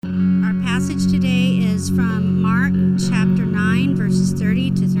passage today is from Mark chapter 9, verses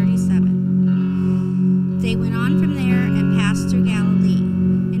 30 to 37. They went on from there and passed through Galilee,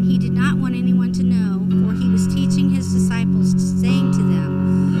 and he did not want anyone to know, for he was teaching his disciples, saying to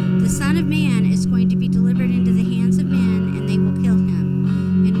them, "The Son of Man is going to be delivered into the hands of men, and they will kill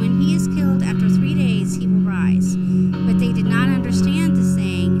him. And when he is killed, after 3 days he will rise." But they did not understand the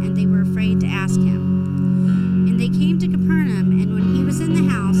saying, and they were afraid to ask him. And they came to Capernaum, and when he was in the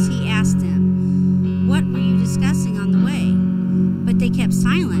house, he asked them, "What were you discussing on the way?" But they kept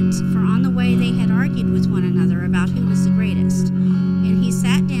silent, for on the way they had argued with one another about who was the greatest. And he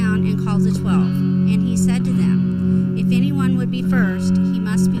sat down and called the 12. And he said to them, "If anyone would be first, he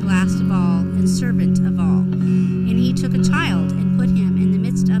must be last of all and servant of all." And he took a child and put him in the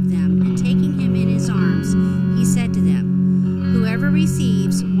midst of them, and taking him in his arms, he said to them, "Whoever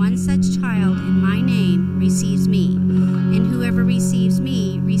receives one such child in my name receives me, and whoever receives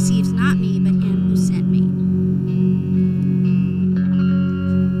me receives not me, but him who sent me."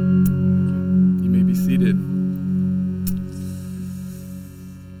 You may be seated.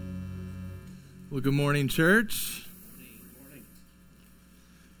 Well, good morning, church.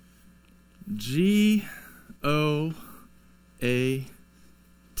 G-O-A-T.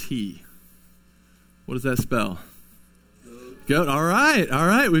 What does that spell? Goat. All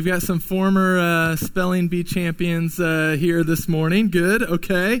right. We've got some former spelling bee champions here this morning. Good.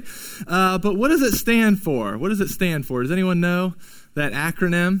 Okay. But what does it stand for? What does it stand for? Does anyone know that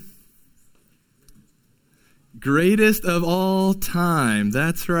acronym? Greatest of all time.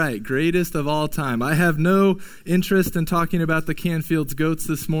 That's right. Greatest of all time. I have no interest in talking about the Canfield's goats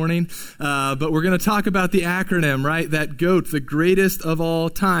this morning, but we're going to talk about the acronym, right? That GOAT, the greatest of all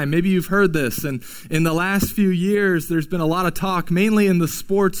time. Maybe you've heard this, and in the last few years, there's been a lot of talk, mainly in the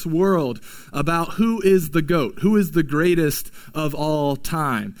sports world, about who is the GOAT, who is the greatest of all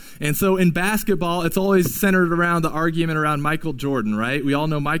time. And so in basketball, it's always centered around the argument around Michael Jordan, right? We all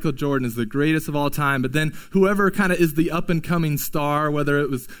know Michael Jordan is the greatest of all time, but then whoever kind of is the up-and-coming star, whether it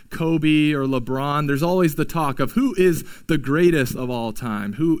was Kobe or LeBron, there's always the talk of who is the greatest of all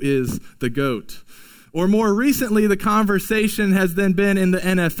time, who is the GOAT. Or more recently, the conversation has then been in the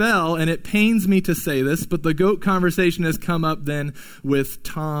NFL, and it pains me to say this, but the GOAT conversation has come up then with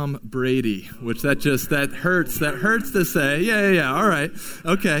Tom Brady, which that hurts to say. Yeah, all right,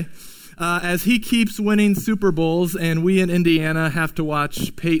 okay. As he keeps winning Super Bowls and we in Indiana have to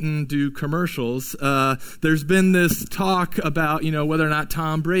watch Peyton do commercials, there's been this talk about, whether or not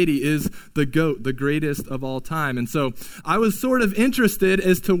Tom Brady is the GOAT, the greatest of all time. And so I was sort of interested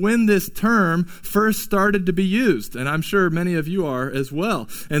as to when this term first started to be used, and I'm sure many of you are as well.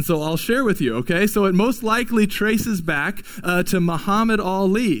 And so I'll share with you, okay? So it most likely traces back to Muhammad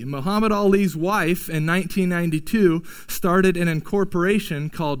Ali. Muhammad Ali's wife in 1992 started an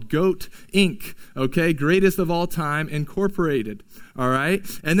incorporation called GOAT Inc., okay? Greatest of all time, incorporated, all right?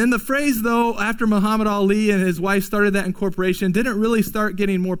 And then the phrase, though, after Muhammad Ali and his wife started that incorporation, didn't really start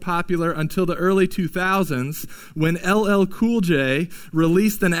getting more popular until the early 2000s when LL Cool J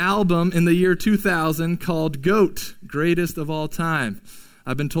released an album in the year 2000 called GOAT, Greatest of All Time.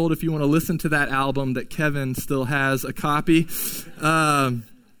 I've been told if you want to listen to that album that Kevin still has a copy.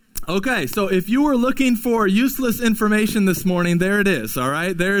 Okay, so if you were looking for useless information this morning, there it is, all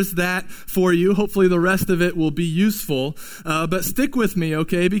right? There's that for you. Hopefully the rest of it will be useful. But stick with me,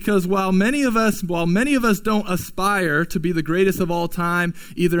 okay? Because while many of us don't aspire to be the greatest of all time,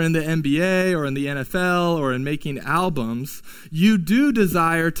 either in the NBA or in the NFL or in making albums, you do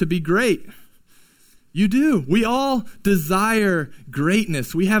desire to be great. You do. We all desire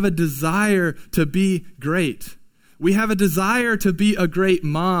greatness. We have a desire to be great. We have a desire to be a great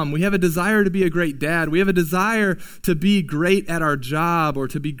mom. We have a desire to be a great dad. We have a desire to be great at our job or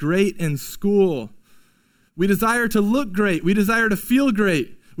to be great in school. We desire to look great. We desire to feel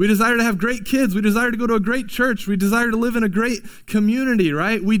great. We desire to have great kids. We desire to go to a great church. We desire to live in a great community,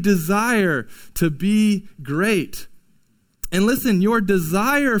 right? We desire to be great. And listen, your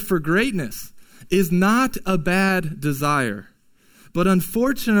desire for greatness is not a bad desire. But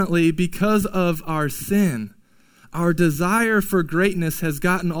unfortunately, because of our sin, our desire for greatness has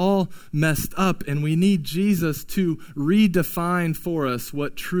gotten all messed up, and we need Jesus to redefine for us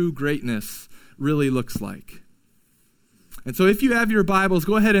what true greatness really looks like. And so if you have your Bibles,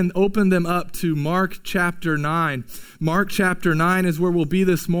 go ahead and open them up to Mark chapter 9. Mark chapter 9 is where we'll be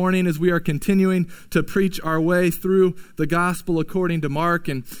this morning as we are continuing to preach our way through the gospel according to Mark.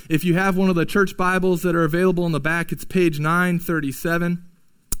 And if you have one of the church Bibles that are available in the back, it's page 937.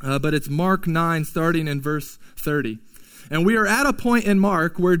 But it's Mark 9, starting in verse 30. And we are at a point in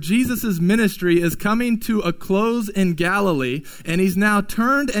Mark where Jesus' ministry is coming to a close in Galilee, and he's now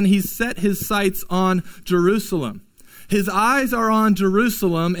turned and he's set his sights on Jerusalem. His eyes are on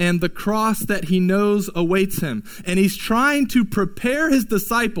Jerusalem and the cross that he knows awaits him. And he's trying to prepare his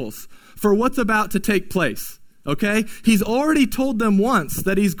disciples for what's about to take place. Okay? He's already told them once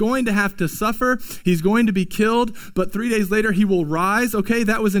that he's going to have to suffer, he's going to be killed, but 3 days later he will rise. Okay,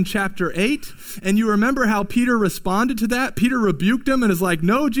 that was in chapter 8. And you remember how Peter responded to that? Peter rebuked him and is like,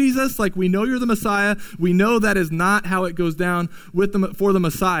 no, Jesus, like we know you're the Messiah. We know that is not how it goes down for the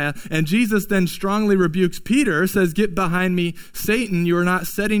Messiah. And Jesus then strongly rebukes Peter, says, get behind me, Satan, you are not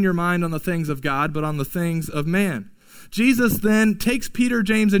setting your mind on the things of God, but on the things of man. Jesus then takes Peter,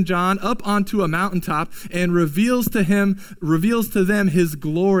 James, and John up onto a mountaintop and reveals to them his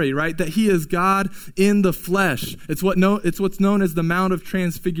glory, right? That he is God in the flesh. It's what's known as the Mount of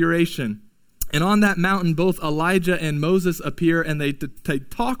Transfiguration. And on that mountain, both Elijah and Moses appear, and they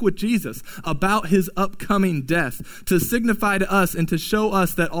talk with Jesus about his upcoming death to signify to us and to show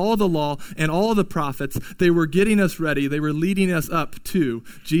us that all the law and all the prophets, they were getting us ready. They were leading us up to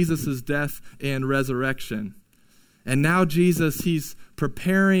Jesus' death and resurrection. And now Jesus, he's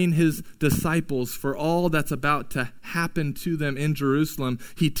preparing his disciples for all that's about to happen to them in Jerusalem.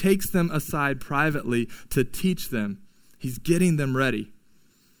 He takes them aside privately to teach them. He's getting them ready.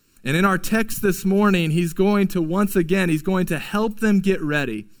 And in our text this morning, he's going to help them get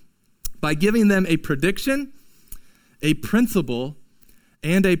ready by giving them a prediction, a principle,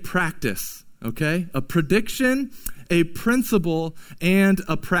 and a practice. Okay? A prediction, a principle, and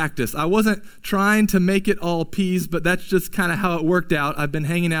a practice. I wasn't trying to make it all P's, but that's just kind of how it worked out. I've been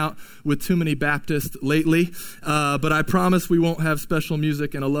hanging out with too many Baptists lately, but I promise we won't have special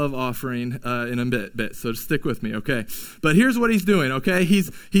music and a love offering in a bit, so stick with me, okay? But here's what he's doing, okay?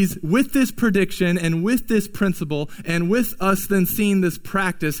 He's with this prediction and with this principle and with us then seeing this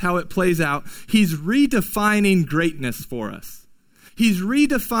practice, how it plays out, he's redefining greatness for us. He's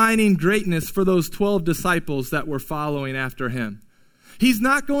redefining greatness for those 12 disciples that were following after him. He's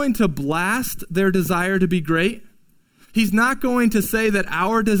not going to blast their desire to be great. He's not going to say that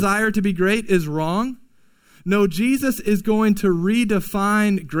our desire to be great is wrong. No, Jesus is going to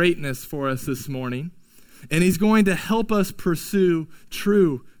redefine greatness for us this morning, and he's going to help us pursue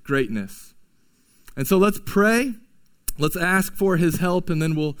true greatness. And so let's pray. Let's ask for his help, and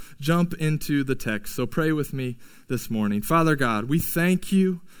then we'll jump into the text. So pray with me this morning. Father God, we thank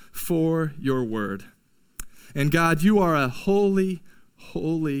you for your word. And God, you are a holy,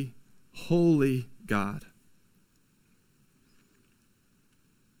 holy, holy God.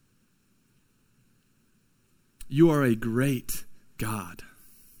 You are a great God.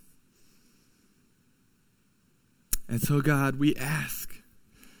 And so, God, we ask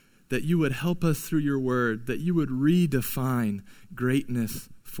that you would help us through your word, that you would redefine greatness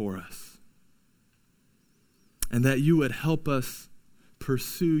for us, and that you would help us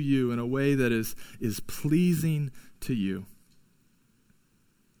pursue you in a way that is pleasing to you.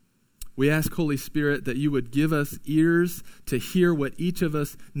 We ask, Holy Spirit, that you would give us ears to hear what each of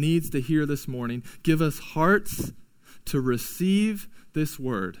us needs to hear this morning. Give us hearts to receive this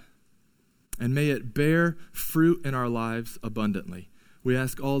word, and may it bear fruit in our lives abundantly. We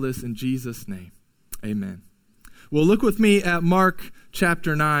ask all this in Jesus' name. Amen. Well, look with me at Mark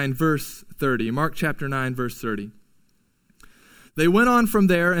chapter 9, verse 30. Mark chapter 9, verse 30. They went on from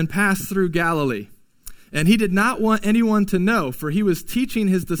there and passed through Galilee. And he did not want anyone to know, for he was teaching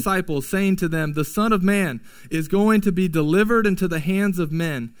his disciples, saying to them, the Son of Man is going to be delivered into the hands of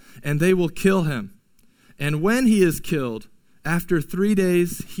men, and they will kill him. And when he is killed, after 3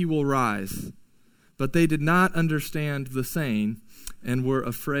 days he will rise. But they did not understand the saying, and were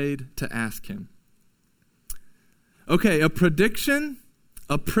afraid to ask him. Okay, a prediction,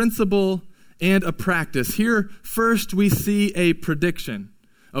 a principle, and a practice. Here, first we see a prediction.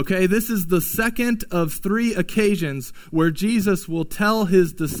 Okay, this is the second of 3 occasions where Jesus will tell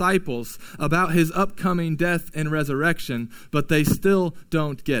his disciples about his upcoming death and resurrection, but they still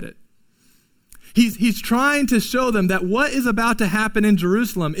don't get it. He's trying to show them that what is about to happen in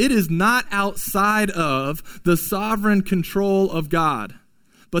Jerusalem, it is not outside of the sovereign control of God,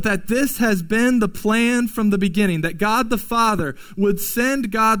 but that this has been the plan from the beginning, that God the Father would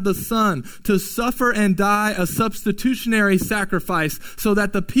send God the Son to suffer and die a substitutionary sacrifice so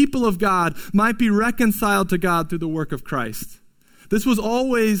that the people of God might be reconciled to God through the work of Christ. This was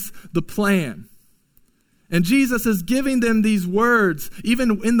always the plan. And Jesus is giving them these words,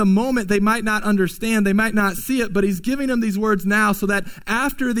 even in the moment they might not understand, they might not see it, but he's giving them these words now so that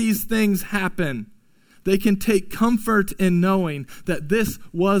after these things happen, They can take comfort in knowing that this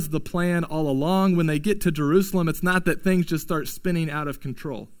was the plan all along. When they get to Jerusalem, it's not that things just start spinning out of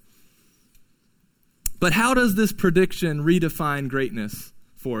control. But how does this prediction redefine greatness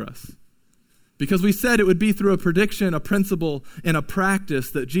for us? Because we said it would be through a prediction, a principle, and a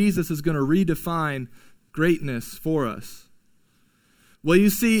practice that Jesus is going to redefine greatness for us. Well, you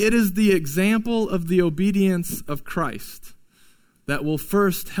see, it is the example of the obedience of Christ that will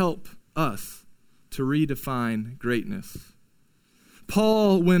first help us to redefine greatness.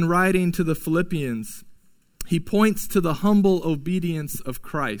 Paul, when writing to the Philippians, he points to the humble obedience of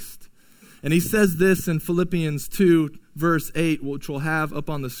Christ. And he says this in Philippians 2, verse 8, which we'll have up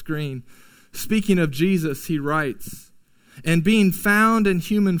on the screen. Speaking of Jesus, he writes, "And being found in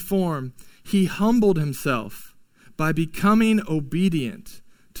human form, he humbled himself by becoming obedient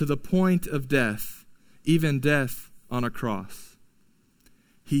to the point of death, even death on a cross."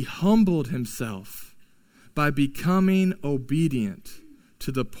 He humbled himself by becoming obedient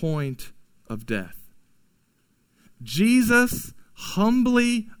to the point of death. Jesus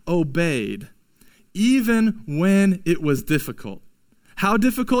humbly obeyed even when it was difficult. How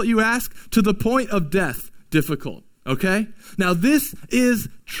difficult, you ask? To the point of death difficult, okay? Now this is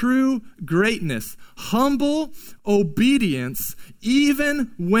true greatness. Humble obedience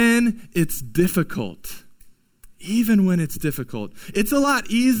even when it's difficult. Even when it's difficult. It's a lot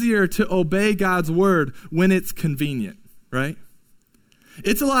easier to obey God's word when it's convenient, right?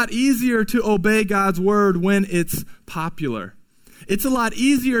 It's a lot easier to obey God's word when it's popular. It's a lot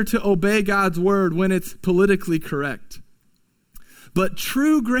easier to obey God's word when it's politically correct. But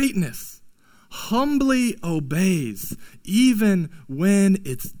true greatness humbly obeys even when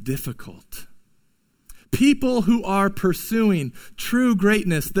it's difficult. People who are pursuing true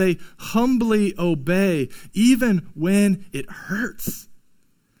greatness, they humbly obey even when it hurts.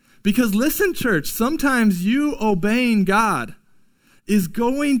 Because listen, church, sometimes you obeying God is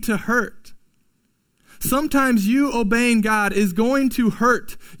going to hurt. Sometimes you obeying God is going to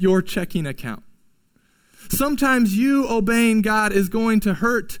hurt your checking account. Sometimes you obeying God is going to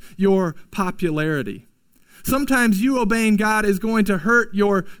hurt your popularity. Sometimes you obeying God is going to hurt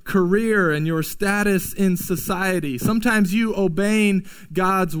your career and your status in society. Sometimes you obeying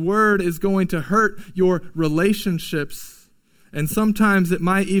God's word is going to hurt your relationships. And sometimes it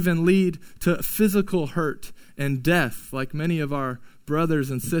might even lead to physical hurt and death, like many of our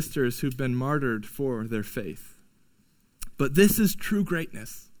brothers and sisters who've been martyred for their faith. But this is true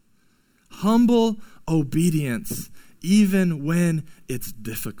greatness. Humble obedience, even when it's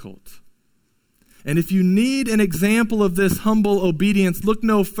difficult. And if you need an example of this humble obedience, look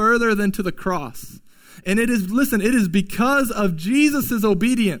no further than to the cross. And it is because of Jesus'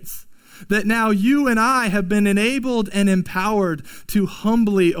 obedience that now you and I have been enabled and empowered to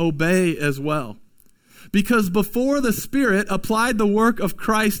humbly obey as well. Because before the Spirit applied the work of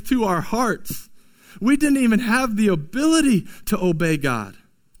Christ to our hearts, we didn't even have the ability to obey God.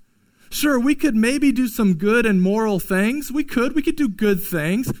 Sure, we could maybe do some good and moral things. We could do good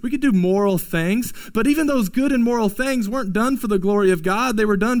things. We could do moral things. But even those good and moral things weren't done for the glory of God. They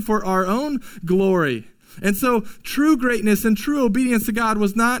were done for our own glory. And so true greatness and true obedience to God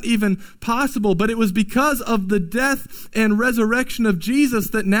was not even possible, but it was because of the death and resurrection of Jesus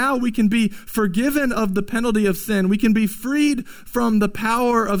that now we can be forgiven of the penalty of sin. We can be freed from the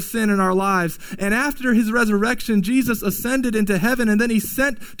power of sin in our lives. And after his resurrection, Jesus ascended into heaven, and then he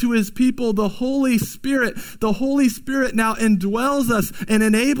sent to his people the Holy Spirit. The Holy Spirit now indwells us and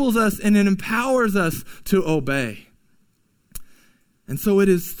enables us and empowers us to obey. And so it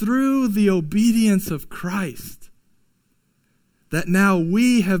is through the obedience of Christ that now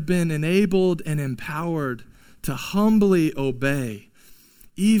we have been enabled and empowered to humbly obey,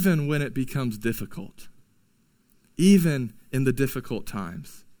 even when it becomes difficult, even in the difficult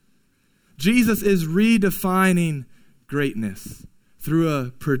times. Jesus is redefining greatness through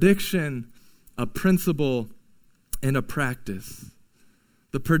a prediction, a principle, and a practice.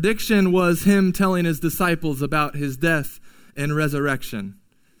 The prediction was him telling his disciples about his death and resurrection.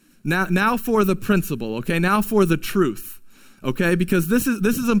 Now for the principle, okay? Now for the truth, okay? Because this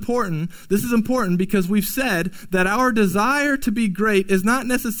is important. This is important because we've said that our desire to be great is not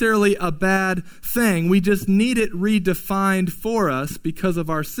necessarily a bad thing. We just need it redefined for us because of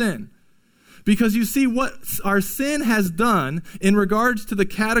our sin. Because you see, what our sin has done in regards to the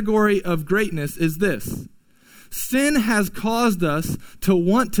category of greatness is this. Sin has caused us to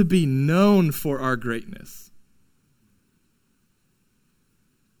want to be known for our greatness.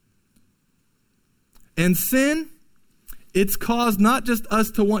 And sin, it's caused not just us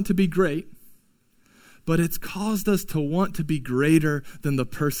to want to be great, but it's caused us to want to be greater than the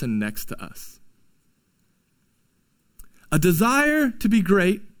person next to us. A desire to be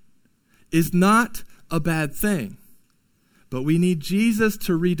great is not a bad thing, but we need Jesus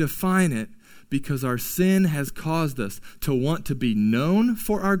to redefine it because our sin has caused us to want to be known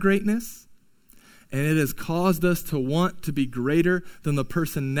for our greatness, and it has caused us to want to be greater than the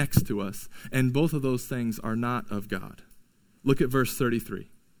person next to us, and both of those things are not of God. Look at verse 33.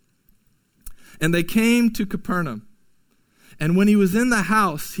 And they came to Capernaum, and when he was in the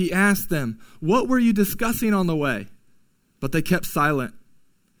house, he asked them, "What were you discussing on the way?" But they kept silent.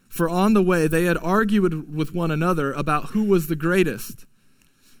 For on the way they had argued with one another about who was the greatest.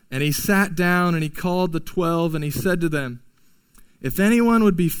 And he sat down and he called the 12 and he said to them, "If anyone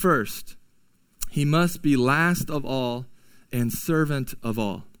would be first, he must be last of all and servant of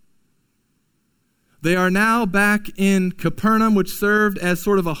all." They are now back in Capernaum, which served as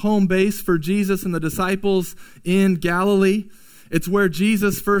sort of a home base for Jesus and the disciples in Galilee. It's where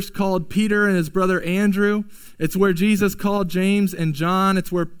Jesus first called Peter and his brother Andrew. It's where Jesus called James and John. It's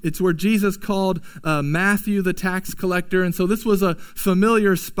where Jesus called Matthew the tax collector. And so this was a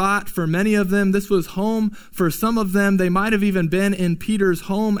familiar spot for many of them. This was home for some of them. They might have even been in Peter's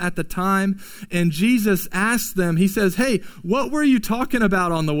home at the time. And Jesus asked them, he says, "Hey, what were you talking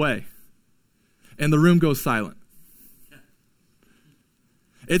about on the way?" And the room goes silent.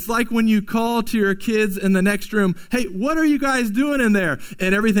 It's like when you call to your kids in the next room, "Hey, what are you guys doing in there?"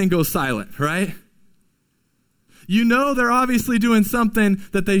 And everything goes silent, right? You know they're obviously doing something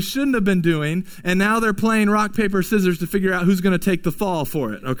that they shouldn't have been doing, and now they're playing rock, paper, scissors to figure out who's going to take the fall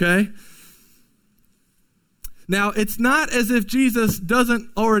for it, okay? Now, it's not as if Jesus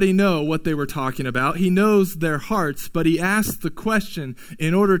doesn't already know what they were talking about. He knows their hearts, but he asked the question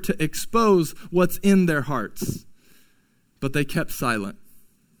in order to expose what's in their hearts. But they kept silent.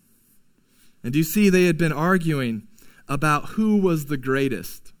 And do you see, they had been arguing about who was the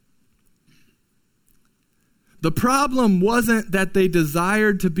greatest. The problem wasn't that they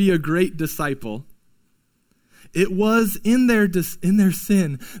desired to be a great disciple. It was in their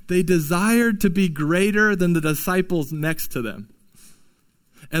sin, they desired to be greater than the disciples next to them.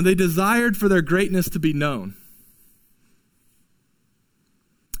 And they desired for their greatness to be known.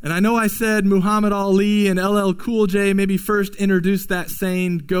 And I know I said Muhammad Ali and LL Cool J maybe first introduced that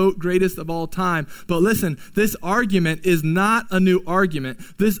saying, "GOAT, greatest of all time." But listen, this argument is not a new argument.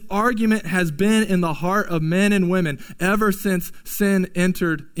 This argument has been in the heart of men and women ever since sin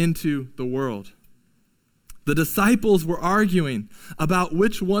entered into the world. The disciples were arguing about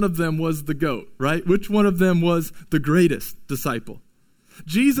which one of them was the GOAT, right? Which one of them was the greatest disciple.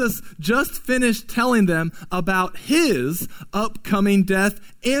 Jesus just finished telling them about his upcoming death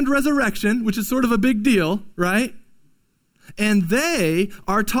and resurrection, which is sort of a big deal, right? And they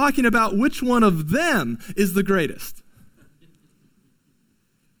are talking about which one of them is the greatest.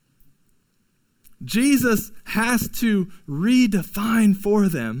 Jesus has to redefine for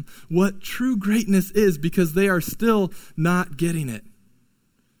them what true greatness is because they are still not getting it.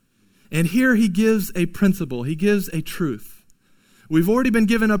 And here he gives a principle. He gives a truth. We've already been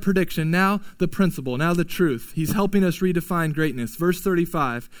given a prediction. Now the principle. Now the truth. He's helping us redefine greatness. Verse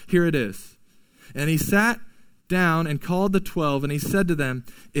 35. Here it is. And he sat down and called the 12, and he said to them,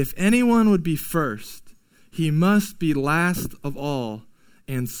 "If anyone would be first, he must be last of all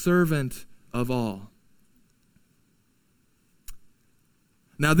and servant of all."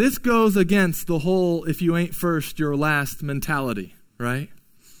 Now this goes against the whole "if you ain't first, you're last" mentality, right?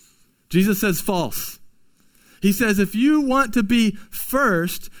 Jesus says false. He says if you want to be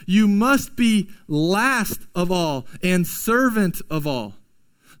first, you must be last of all and servant of all.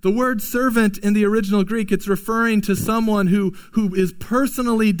 The word servant in the original Greek, it's referring to someone who is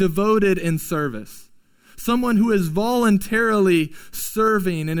personally devoted in service. Someone who is voluntarily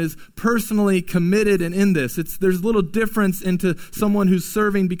serving and is personally committed and in this. There's a little difference into someone who's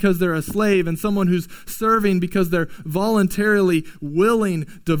serving because they're a slave and someone who's serving because they're voluntarily willing,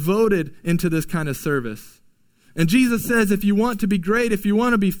 devoted into this kind of service. And Jesus says if you want to be great, if you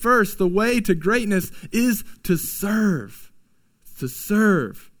want to be first, the way to greatness is to serve. It's to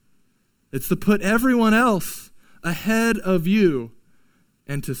serve. It's to put everyone else ahead of you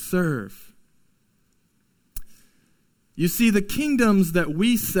and to serve. You see, the kingdoms that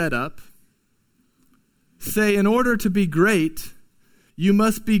we set up say in order to be great, you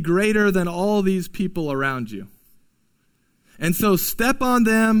must be greater than all these people around you. And so step on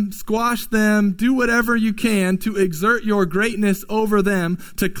them, squash them, do whatever you can to exert your greatness over them,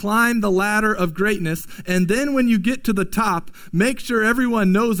 to climb the ladder of greatness. And then when you get to the top, make sure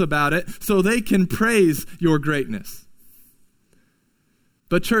everyone knows about it so they can praise your greatness.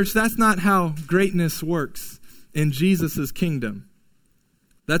 But church, that's not how greatness works in Jesus' kingdom.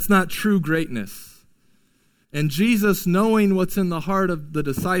 That's not true greatness. And Jesus knowing what's in the heart of the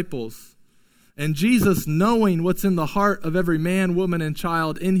disciples, and Jesus knowing what's in the heart of every man, woman, and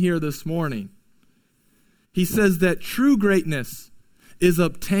child in here this morning, he says that true greatness is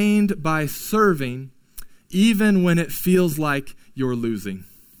obtained by serving even when it feels like you're losing.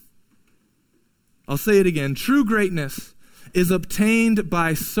 I'll say it again. True greatness is obtained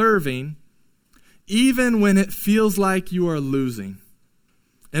by serving even when it feels like you are losing.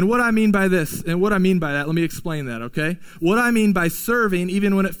 And what I mean by this, and what I mean by that, let me explain that, okay? What I mean by serving,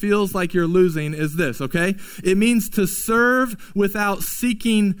 even when it feels like you're losing, is this, okay? It means to serve without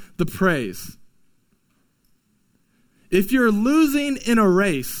seeking the praise. If you're losing in a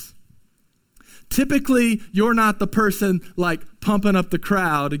race, typically you're not the person like pumping up the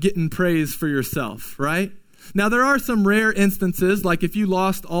crowd, getting praise for yourself, right? Now, there are some rare instances, like if you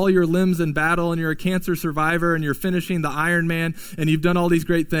lost all your limbs in battle and you're a cancer survivor and you're finishing the Ironman and you've done all these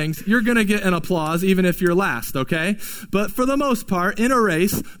great things, you're going to get an applause even if you're last, okay? But for the most part, in a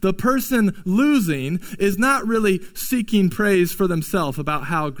race, the person losing is not really seeking praise for themselves about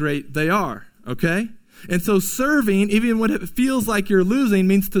how great they are, okay? And so serving, even when it feels like you're losing,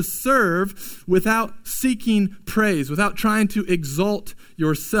 means to serve without seeking praise, without trying to exalt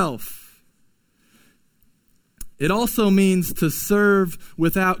yourself. It also means to serve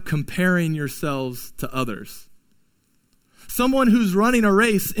without comparing yourselves to others. Someone who's running a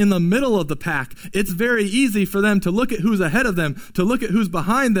race in the middle of the pack, it's very easy for them to look at who's ahead of them, to look at who's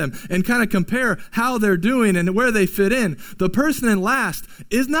behind them, and kind of compare how they're doing and where they fit in. The person in last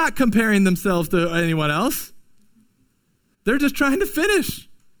is not comparing themselves to anyone else. They're just trying to finish.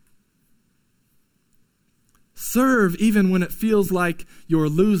 Serve even when it feels like you're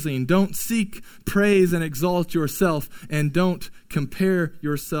losing. Don't seek praise and exalt yourself, and don't compare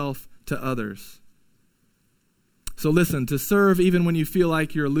yourself to others. So listen, to serve even when you feel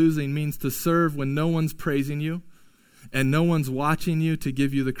like you're losing means to serve when no one's praising you and no one's watching you to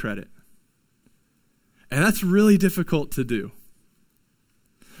give you the credit. And that's really difficult to do.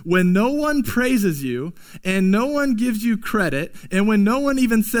 When no one praises you and no one gives you credit, and when no one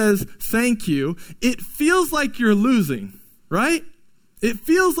even says thank you, it feels like you're losing, right? It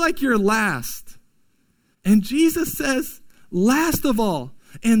feels like you're last. And Jesus says, last of all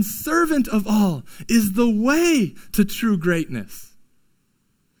and servant of all is the way to true greatness.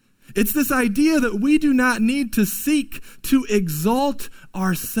 It's this idea that we do not need to seek to exalt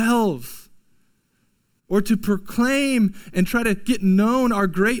ourselves or to proclaim and try to get known our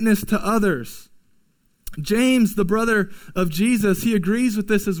greatness to others. James, the brother of Jesus, he agrees with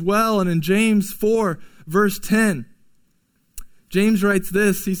this as well. And in James 4, verse 10, James writes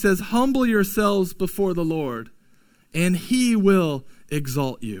this. He says, humble yourselves before the Lord, and he will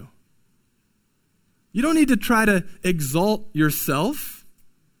exalt you. You don't need to try to exalt yourself.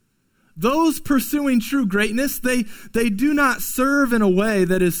 Those pursuing true greatness, they do not serve in a way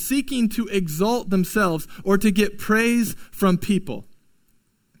that is seeking to exalt themselves or to get praise from people.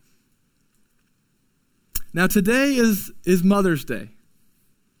 Now, today is Mother's Day.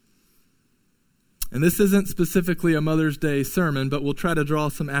 And this isn't specifically a Mother's Day sermon, but we'll try to draw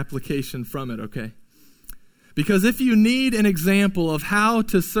some application from it, okay? Because if you need an example of how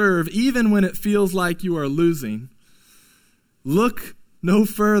to serve even when it feels like you are losing, look no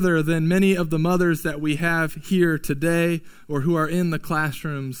further than many of the mothers that we have here today or who are in the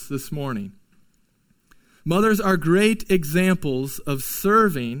classrooms this morning. Mothers are great examples of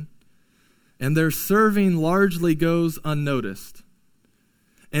serving, and their serving largely goes unnoticed.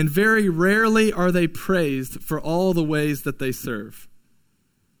 And very rarely are they praised for all the ways that they serve.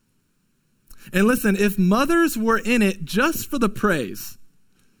 And listen, if mothers were in it just for the praise,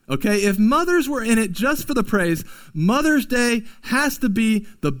 okay, if mothers were in it just for the praise, Mother's Day has to be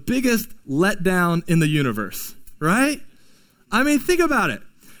the biggest letdown in the universe, right? I mean, think about it.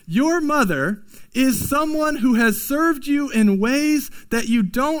 Your mother is someone who has served you in ways that you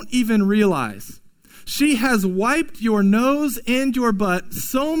don't even realize. She has wiped your nose and your butt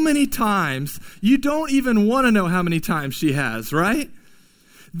so many times, you don't even want to know how many times she has, right?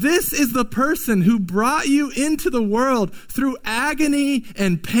 This is the person who brought you into the world through agony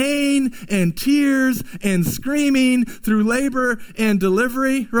and pain and tears and screaming, through labor and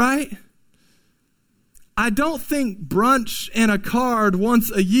delivery, right? I don't think brunch and a card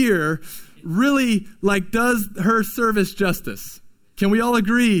once a year really does her service justice. Can we all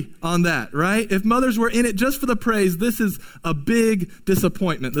agree on that, right? If mothers were in it just for the praise, this is a big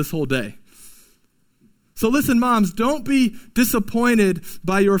disappointment this whole day. So listen, moms, don't be disappointed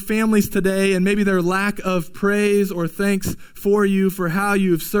by your families today and maybe their lack of praise or thanks for you for how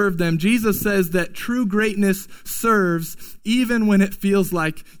you've served them. Jesus says that true greatness serves even when it feels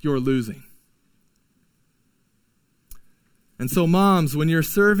like you're losing. And so moms, when you're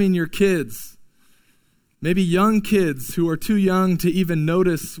serving your kids, maybe young kids who are too young to even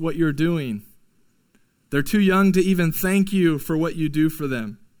notice what you're doing, they're too young to even thank you for what you do for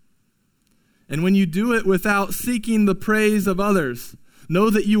them. And when you do it without seeking the praise of others, know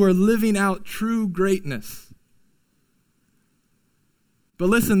that you are living out true greatness. But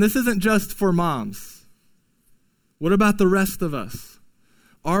listen, this isn't just for moms. What about the rest of us?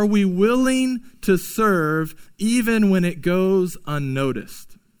 Are we willing to serve even when it goes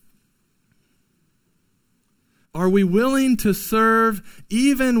unnoticed? Are we willing to serve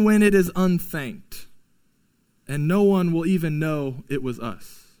even when it is unthanked and no one will even know it was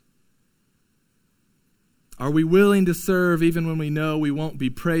us? Are we willing to serve even when we know we won't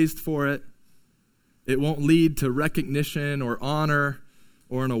be praised for it? It won't lead to recognition or honor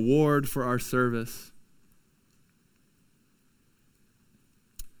or an award for our service.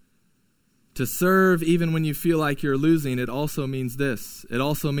 To serve even when you feel like you're losing, it also means this. It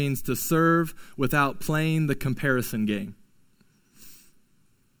also means to serve without playing the comparison game.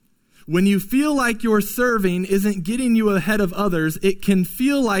 When you feel like your serving isn't getting you ahead of others, it can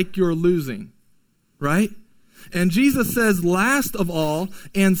feel like you're losing, right? And Jesus says, last of all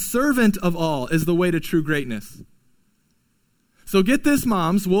and servant of all is the way to true greatness. So get this,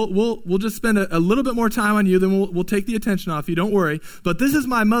 moms. We'll just spend a little bit more time on you, then we'll take the attention off you. Don't worry. But this is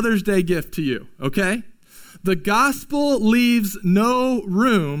my Mother's Day gift to you, okay? The gospel leaves no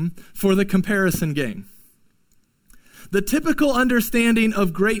room for the comparison game. The typical understanding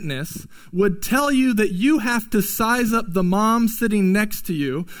of greatness would tell you that you have to size up the mom sitting next to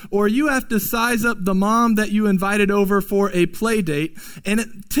you, or you have to size up the mom that you invited over for a play date.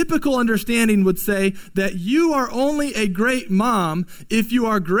 And typical understanding would say that you are only a great mom if you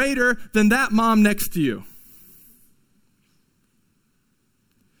are greater than that mom next to you.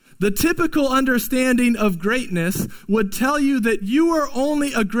 The typical understanding of greatness would tell you that you are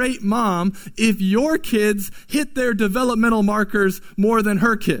only a great mom if your kids hit their developmental markers more than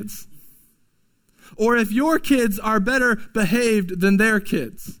her kids. Or if your kids are better behaved than their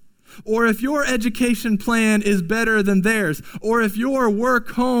kids. Or if your education plan is better than theirs. Or if your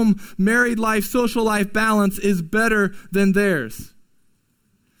work, home, married life, social life balance is better than theirs.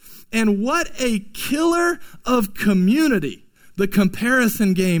 And what a killer of community the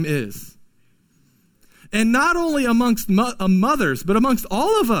comparison game is. And not only amongst mothers, but amongst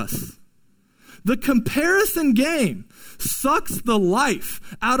all of us. The comparison game sucks the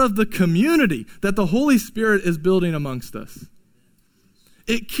life out of the community that the Holy Spirit is building amongst us.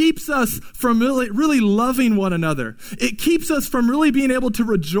 It keeps us from really loving one another. It keeps us from really being able to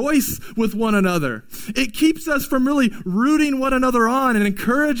rejoice with one another. It keeps us from really rooting one another on and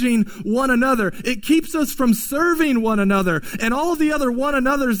encouraging one another. It keeps us from serving one another and all the other one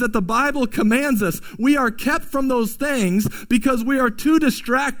another's that the Bible commands us. We are kept from those things because we are too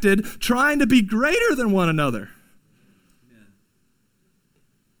distracted trying to be greater than one another.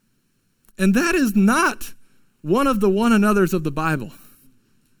 And that is not one of the one another's of the Bible.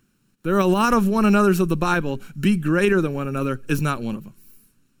 There are a lot of one another's of the Bible. Be greater than one another is not one of them.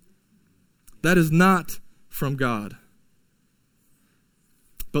 That is not from God.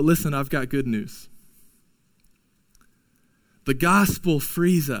 But listen, I've got good news. The gospel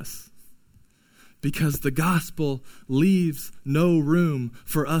frees us because the gospel leaves no room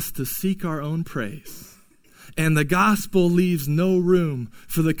for us to seek our own praise. And the gospel leaves no room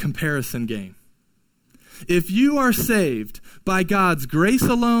for the comparison game. If you are saved by God's grace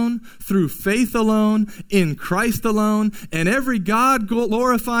alone, through faith alone, in Christ alone, and every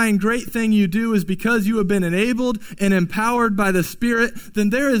God-glorifying great thing you do is because you have been enabled and empowered by the Spirit,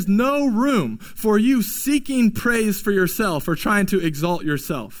 then there is no room for you seeking praise for yourself or trying to exalt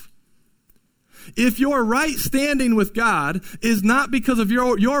yourself. If your right standing with God is not because of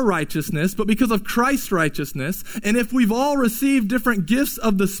your righteousness, but because of Christ's righteousness, and if we've all received different gifts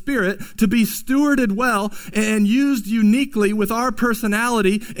of the Spirit to be stewarded well and used uniquely with our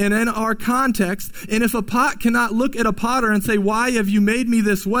personality and in our context, and if a pot cannot look at a potter and say, "Why have you made me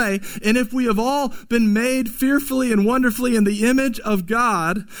this way?" and if we have all been made fearfully and wonderfully in the image of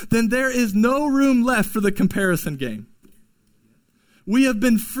God, then there is no room left for the comparison game. We have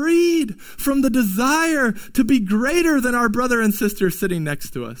been freed from the desire to be greater than our brother and sister sitting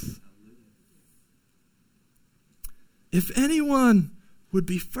next to us. If anyone would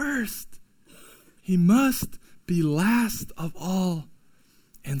be first, he must be last of all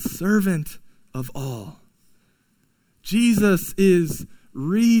and servant of all. Jesus is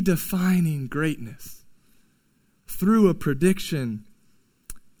redefining greatness through a prediction,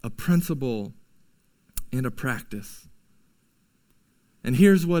 a principle, and a practice. And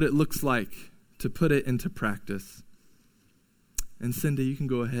here's what it looks like to put it into practice. And Cindy, you can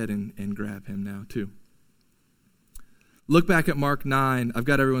go ahead and grab him now too. Look back at Mark 9. I've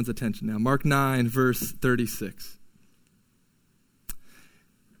got everyone's attention now. Mark 9, verse 36.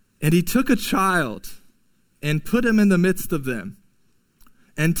 And he took a child and put him in the midst of them.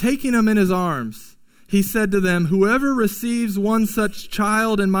 And taking him in his arms, he said to them, whoever receives one such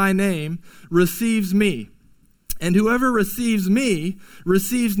child in my name receives me. And whoever receives me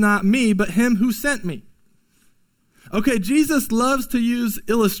receives not me, but him who sent me. Okay, Jesus loves to use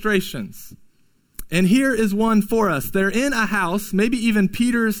illustrations. And here is one for us. They're in a house, maybe even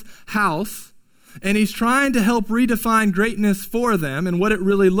Peter's house, and he's trying to help redefine greatness for them and what it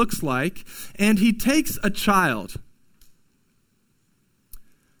really looks like. And he takes a child.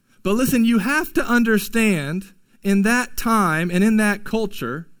 But listen, you have to understand, in that time and in that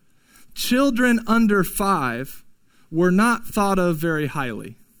culture, children under 5 were not thought of very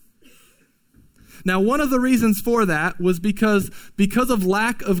highly. Now, one of the reasons for that was because of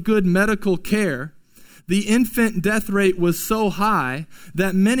lack of good medical care, the infant death rate was so high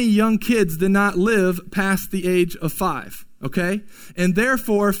that many young kids did not live past the age of 5, okay? And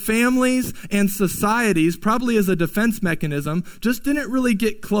therefore, families and societies, probably as a defense mechanism, just didn't really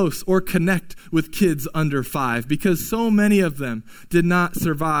get close or connect with kids under 5 because so many of them did not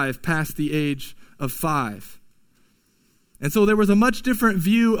survive past the age of 5. And so there was a much different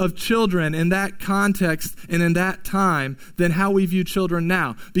view of children in that context and in that time than how we view children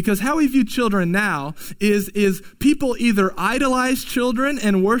now. Because how we view children now is people either idolize children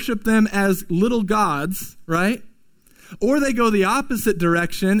and worship them as little gods, right? Or they go the opposite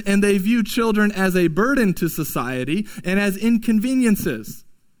direction and they view children as a burden to society and as inconveniences.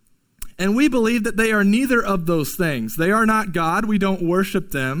 And we believe that they are neither of those things. They are not God. We don't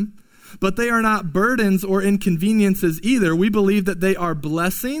worship them. But they are not burdens or inconveniences either. We believe that they are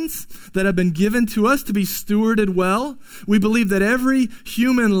blessings that have been given to us to be stewarded well. We believe that every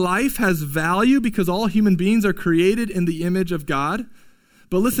human life has value because all human beings are created in the image of God.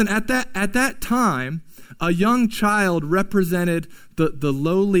 But listen, at that time, a young child represented the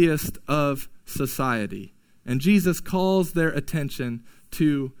lowliest of society. And Jesus calls their attention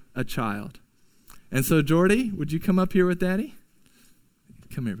to a child. And so, Jordy, would you come up here with Daddy?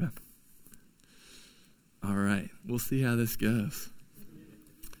 Come here, Beth. All right, we'll see how this goes.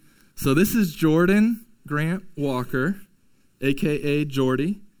 So this is Jordan Grant Walker, a.k.a.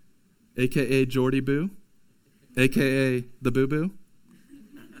 Jordy, a.k.a. Jordy Boo, a.k.a. the Boo Boo,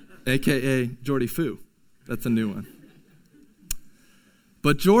 a.k.a. Jordy Foo. That's a new one.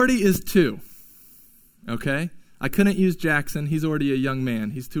 But Jordy is 2, okay? I couldn't use Jackson. He's already a young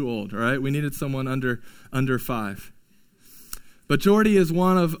man. He's too old, all right? We needed someone under 5. But Jordy is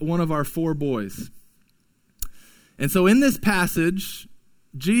one of our 4 boys. And so in this passage,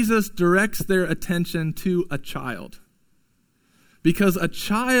 Jesus directs their attention to a child. Because a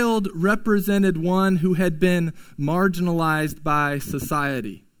child represented one who had been marginalized by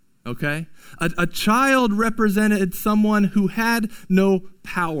society. Okay? A child represented someone who had no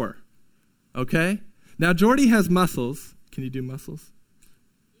power. Okay? Now, Jordy has muscles. Can you do muscles?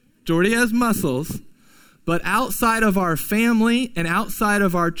 Jordy has muscles. But outside of our family and outside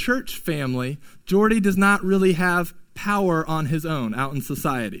of our church family, Jordy does not really have power on his own out in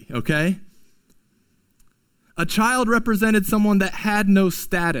society, okay? A child represented someone that had no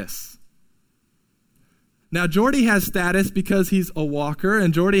status. Now, Jordy has status because he's a walker,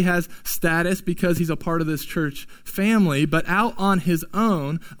 and Jordy has status because he's a part of this church family, but out on his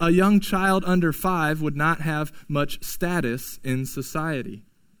own, a young child under 5 would not have much status in society.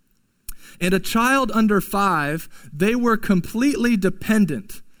 And a child under 5, they were completely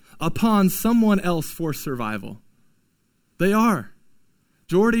dependent upon someone else for survival. They are.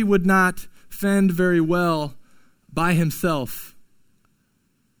 Jordy would not fend very well by himself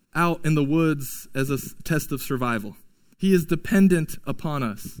out in the woods as a test of survival. He is dependent upon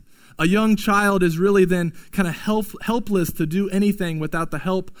us. A young child is really then kind of helpless to do anything without the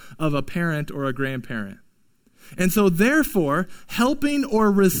help of a parent or a grandparent. And so therefore, helping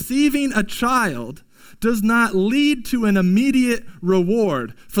or receiving a child does not lead to an immediate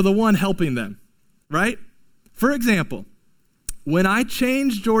reward for the one helping them, right? For example, when I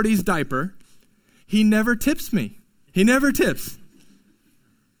change Jordy's diaper, he never tips me. He never tips,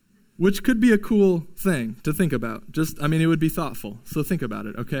 which could be a cool thing to think about. It would be thoughtful, so think about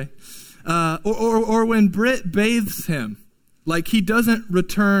it, okay? Or when Britt bathes him, like he doesn't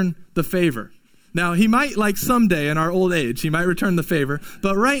return the favor. Now, he might, like someday in our old age, he might return the favor.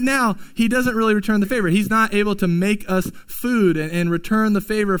 But right now, he doesn't really return the favor. He's not able to make us food and return the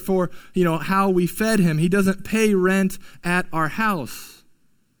favor for, how we fed him. He doesn't pay rent at our house.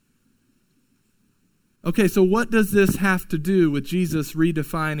 Okay, so what does this have to do with Jesus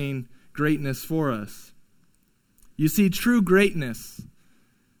redefining greatness for us? You see, true greatness,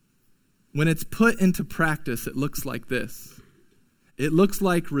 when it's put into practice, it looks like this. It looks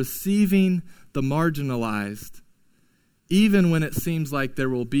like receiving the marginalized, even when it seems like there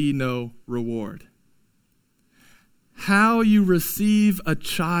will be no reward. How you receive a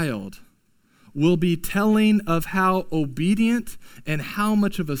child will be telling of how obedient and how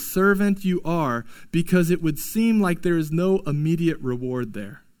much of a servant you are, because it would seem like there is no immediate reward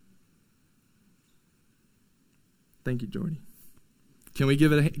there. Thank you, Jordy. Can we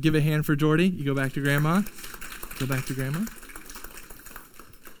give a hand for Jordy? You go back to Grandma. Go back to Grandma.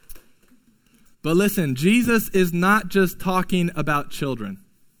 But listen, Jesus is not just talking about children.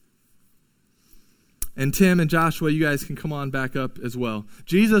 And Tim and Joshua, you guys can come on back up as well.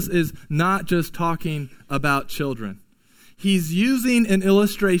 Jesus is not just talking about children. He's using an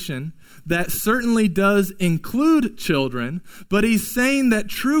illustration that certainly does include children, but he's saying that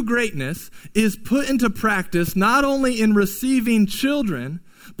true greatness is put into practice not only in receiving children,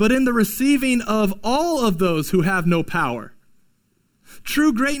 but in the receiving of all of those who have no power.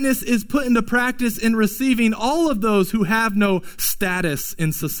 True greatness is put into practice in receiving all of those who have no status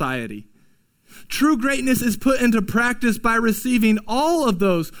in society. True greatness is put into practice by receiving all of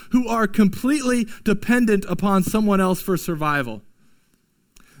those who are completely dependent upon someone else for survival.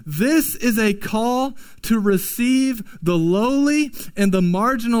 This is a call to receive the lowly and the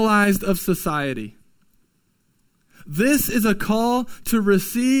marginalized of society. This is a call to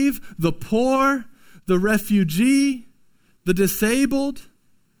receive the poor, the refugee, the disabled,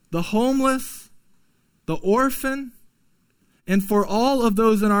 the homeless, the orphan, and for all of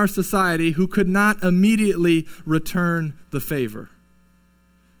those in our society who could not immediately return the favor.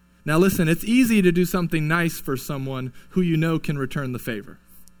 Now listen, it's easy to do something nice for someone who you know can return the favor.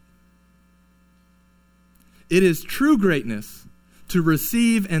 It is true greatness to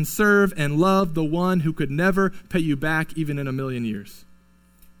receive and serve and love the one who could never pay you back even in 1,000,000 years.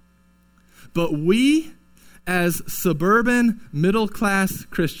 But we, as suburban middle-class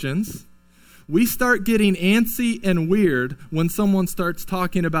Christians, we start getting antsy and weird when someone starts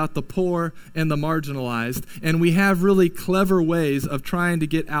talking about the poor and the marginalized, and we have really clever ways of trying to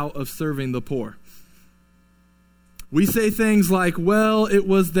get out of serving the poor. We say things like, well, it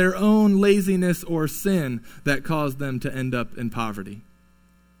was their own laziness or sin that caused them to end up in poverty.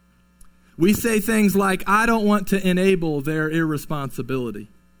 We say things like, I don't want to enable their irresponsibility.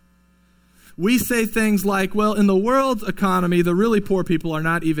 We say things like, well, in the world's economy, the really poor people are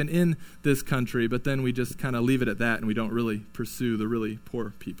not even in this country, but then we just kind of leave it at that and we don't really pursue the really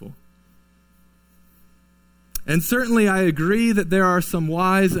poor people. And certainly I agree that there are some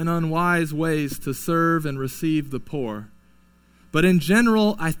wise and unwise ways to serve and receive the poor. But in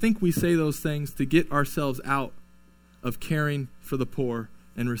general, I think we say those things to get ourselves out of caring for the poor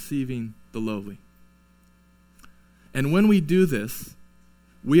and receiving the lowly. And when we do this,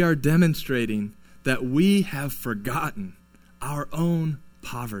 we are demonstrating that we have forgotten our own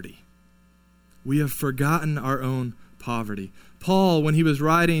poverty. We have forgotten our own poverty. Paul, when he was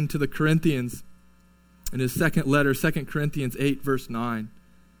writing to the Corinthians, in his second letter, 2 Corinthians 8, verse 9,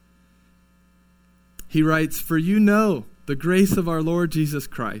 he writes, "For you know the grace of our Lord Jesus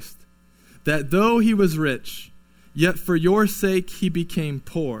Christ, that though he was rich, yet for your sake he became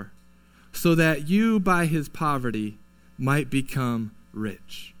poor, so that you by his poverty might become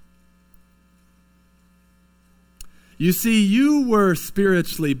rich." You see, you were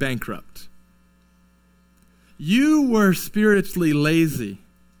spiritually bankrupt. You were spiritually lazy.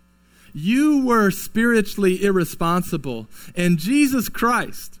 You were spiritually irresponsible. And Jesus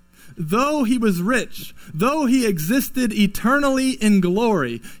Christ, though he was rich, though he existed eternally in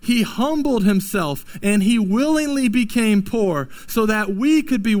glory, he humbled himself and he willingly became poor so that we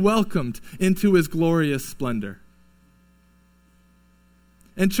could be welcomed into his glorious splendor.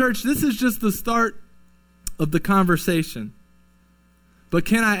 And church, this is just the start of the conversation. But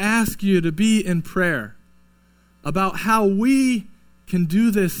can I ask you to be in prayer about how we can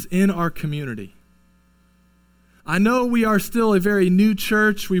do this in our community? I know we are still a very new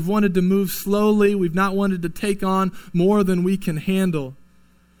church. We've wanted to move slowly. We've not wanted to take on more than we can handle.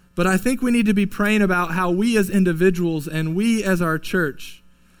 But I think we need to be praying about how we as individuals and we as our church,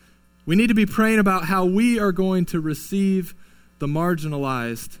 we need to be praying about how we are going to receive the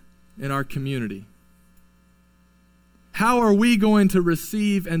marginalized in our community. How are we going to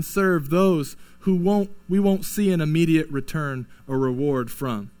receive and serve those who we won't see an immediate return or reward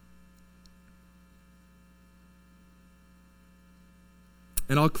from?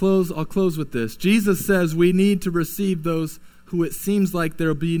 And I'll close with this. Jesus says we need to receive those who it seems like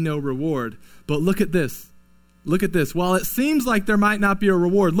there'll be no reward. But look at this. Look at this. While it seems like there might not be a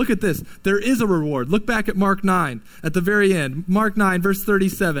reward, look at this. There is a reward. Look back at Mark 9 at the very end. Mark 9, verse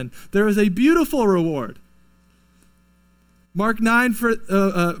 37. There is a beautiful reward. Mark 9, verse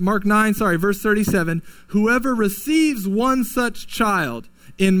 37. Whoever receives one such child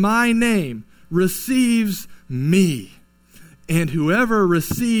in my name receives me. And whoever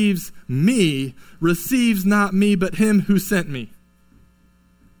receives me receives not me, but him who sent me.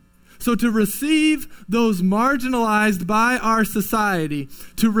 So to receive those marginalized by our society,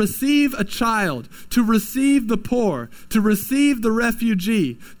 to receive a child, to receive the poor, to receive the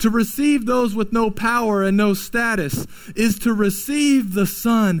refugee, to receive those with no power and no status, is to receive the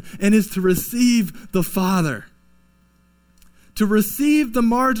Son and is to receive the Father. To receive the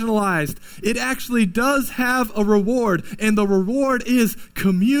marginalized, it actually does have a reward, and the reward is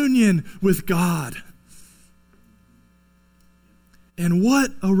communion with God. And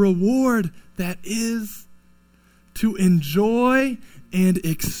what a reward that is to enjoy and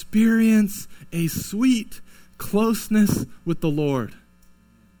experience a sweet closeness with the Lord.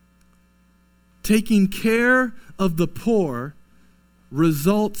 Taking care of the poor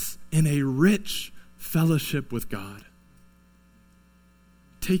results in a rich fellowship with God.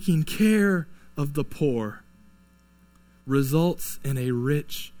 Taking care of the poor results in a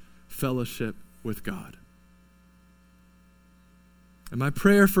rich fellowship with God. And my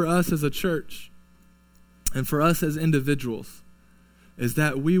prayer for us as a church and for us as individuals is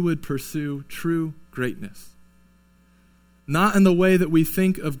that we would pursue true greatness. Not in the way that we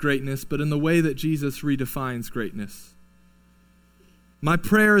think of greatness, but in the way that Jesus redefines greatness. My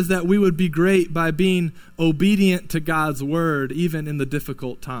prayer is that we would be great by being obedient to God's word, even in the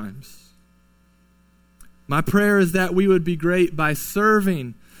difficult times. My prayer is that we would be great by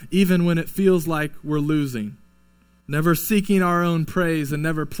serving, even when it feels like we're losing. Never seeking our own praise and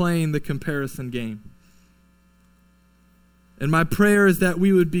never playing the comparison game. And my prayer is that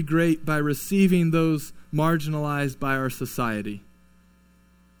we would be great by receiving those marginalized by our society.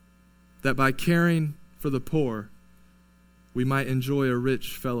 That by caring for the poor, we might enjoy a rich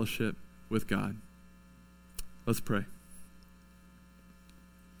fellowship with God. Let's pray.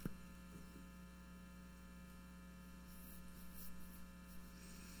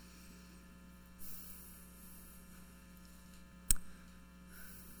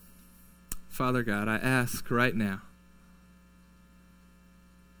 Father God, I ask right now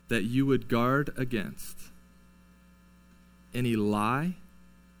that you would guard against any lie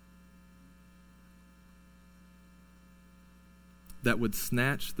that would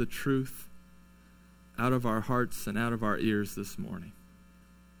snatch the truth out of our hearts and out of our ears this morning.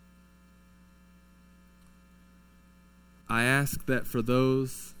 I ask that for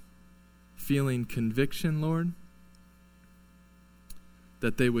those feeling conviction, Lord,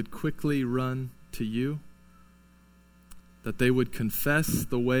 that they would quickly run to you, that they would confess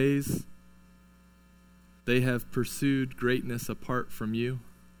the ways they have pursued greatness apart from you,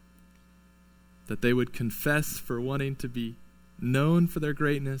 that they would confess for wanting to be known for their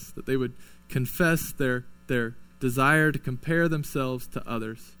greatness, that they would confess their desire to compare themselves to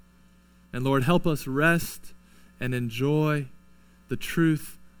others. And Lord, help us rest and enjoy the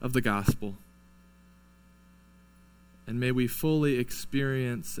truth of the gospel. And may we fully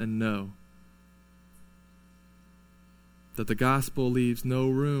experience and know that the gospel leaves no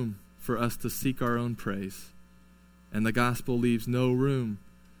room for us to seek our own praise, and the gospel leaves no room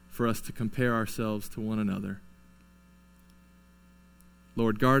for us to compare ourselves to one another.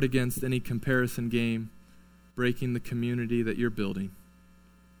 Lord, guard against any comparison game, breaking the community that you're building.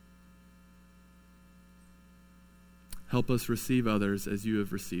 Help us receive others as you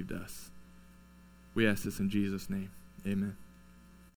have received us. We ask this in Jesus' name. Amen.